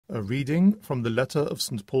A reading from the letter of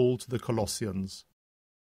St. Paul to the Colossians.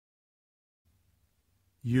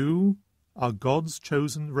 You are God's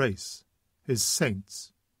chosen race, his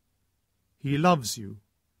saints. He loves you,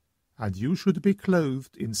 and you should be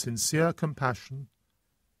clothed in sincere compassion,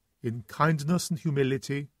 in kindness and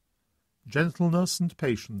humility, gentleness and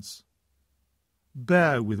patience.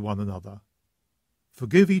 Bear with one another.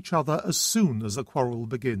 Forgive each other as soon as a quarrel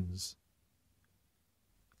begins.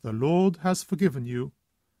 The Lord has forgiven you.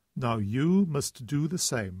 Now you must do the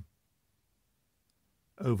same.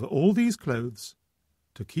 Over all these clothes,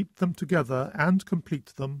 to keep them together and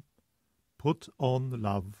complete them, put on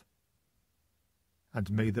love.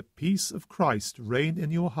 And may the peace of Christ reign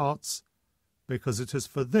in your hearts, because it is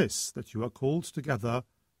for this that you are called together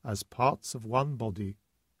as parts of one body.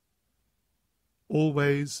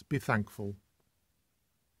 Always be thankful.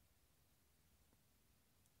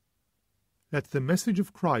 Let the message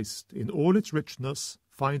of Christ in all its richness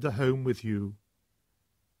find a home with you.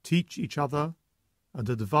 Teach each other and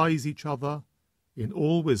advise each other in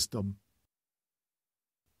all wisdom.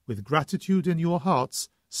 With gratitude in your hearts,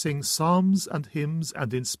 sing psalms and hymns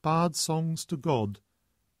and inspired songs to God,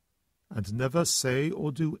 and never say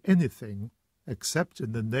or do anything except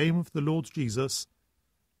in the name of the Lord Jesus,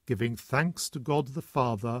 giving thanks to God the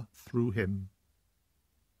Father through him.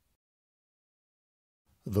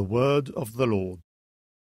 The word of the Lord.